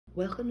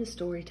Welcome to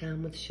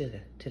Storytime with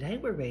Sugar. Today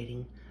we're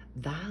reading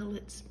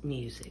Violet's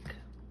Music.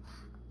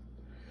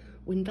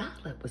 When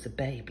Violet was a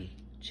baby,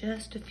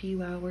 just a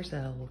few hours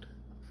old,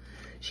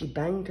 she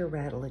banged her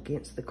rattle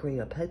against the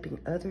crib, hoping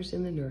others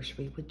in the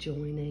nursery would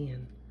join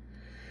in.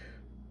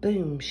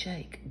 Boom,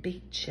 shake,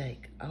 beat,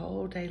 shake,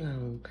 all day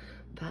long,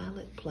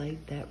 Violet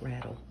played that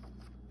rattle.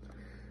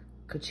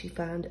 Could she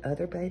find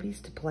other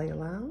babies to play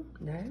along?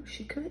 No,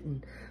 she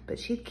couldn't, but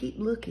she'd keep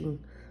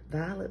looking.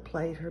 Violet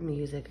played her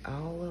music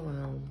all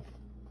alone.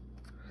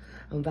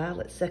 On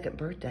Violet's second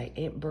birthday,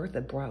 Aunt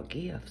Bertha brought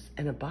gifts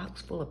and a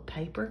box full of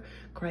paper,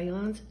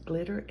 crayons,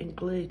 glitter, and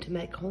glue to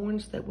make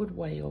horns that would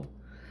wail.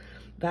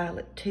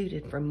 Violet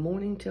tooted from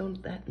morning till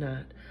that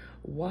night,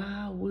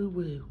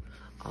 wah-woo-woo,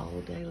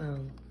 all day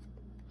long.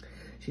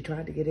 She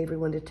tried to get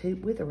everyone to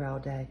toot with her all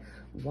day.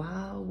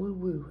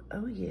 Wah-woo-woo,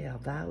 oh yeah,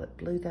 Violet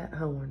blew that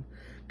horn.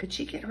 Could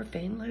she get her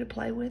family to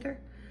play with her?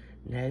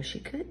 No, she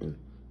couldn't,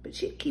 but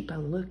she'd keep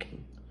on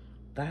looking.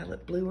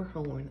 Violet blew her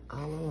horn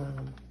all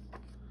alone.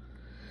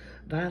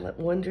 Violet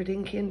wondered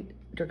in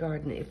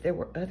kindergarten if there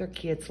were other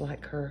kids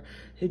like her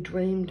who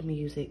dreamed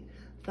music,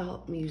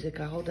 thought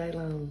music all day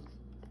long.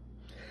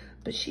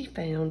 But she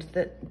found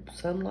that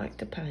some liked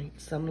to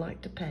paint, some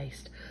liked to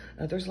paste,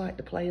 others liked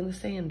to play in the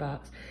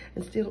sandbox,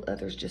 and still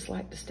others just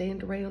liked to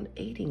stand around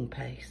eating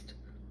paste.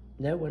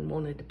 No one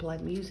wanted to play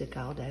music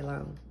all day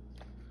long.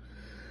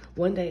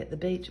 One day at the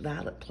beach,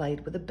 Violet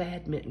played with a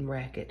badminton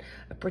racket,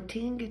 a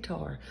pretend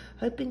guitar,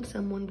 hoping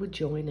someone would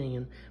join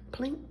in.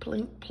 Plink,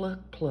 plink,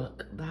 pluck,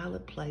 pluck,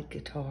 Violet played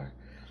guitar.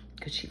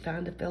 Could she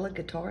find a fellow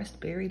guitarist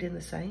buried in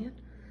the sand?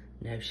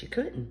 No, she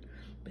couldn't,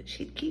 but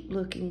she'd keep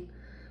looking.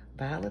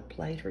 Violet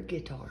played her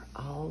guitar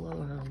all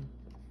alone.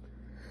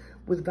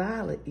 With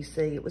Violet, you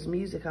see, it was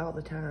music all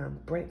the time.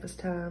 Breakfast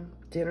time,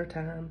 dinner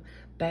time,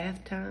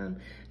 bath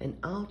time, and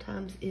all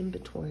times in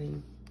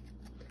between.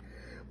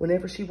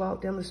 Whenever she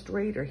walked down the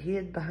street or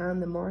hid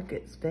behind the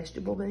market's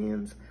vegetable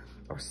bins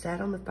or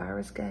sat on the fire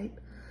escape,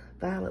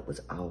 Violet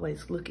was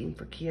always looking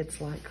for kids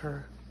like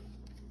her.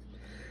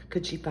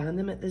 Could she find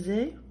them at the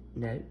zoo?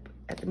 Nope.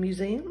 At the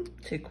museum?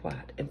 Too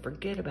quiet, and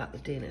forget about the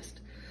dentist.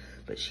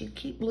 But she'd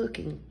keep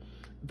looking.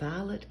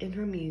 Violet and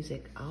her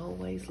music,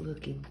 always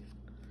looking.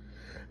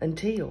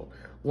 Until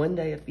one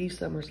day, a few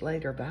summers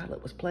later,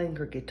 Violet was playing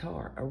her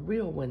guitar, a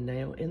real one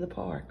now, in the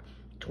park.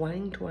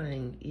 Twang,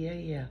 twang, yeah,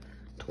 yeah.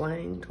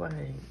 Twang,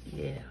 twang,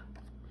 yeah.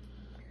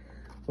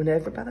 When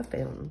over by the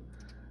fountain,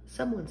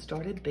 someone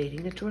started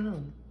beating a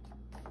drum.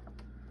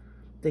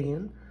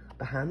 Then,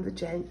 behind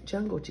the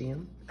jungle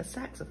gym, a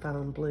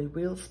saxophone blew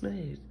real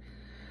smooth.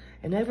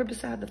 And over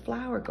beside the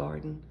flower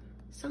garden,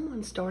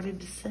 someone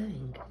started to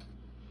sing.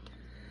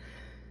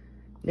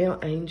 Now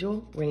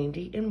Angel,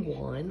 Randy, and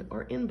Juan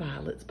are in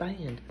Violet's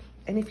band.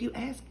 And if you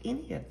ask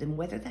any of them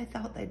whether they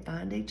thought they'd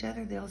find each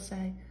other, they'll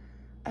say,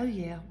 oh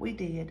yeah, we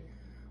did.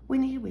 We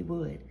knew we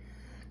would.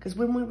 Because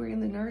when we were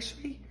in the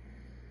nursery,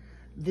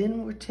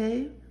 then we're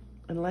two,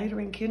 and later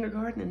in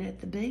kindergarten and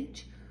at the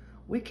beach,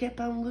 we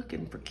kept on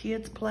looking for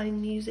kids playing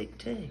music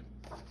too.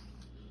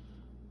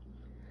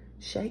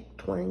 Shake,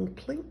 twang,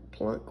 plink,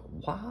 plunk,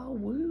 wah,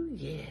 woo,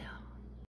 yeah.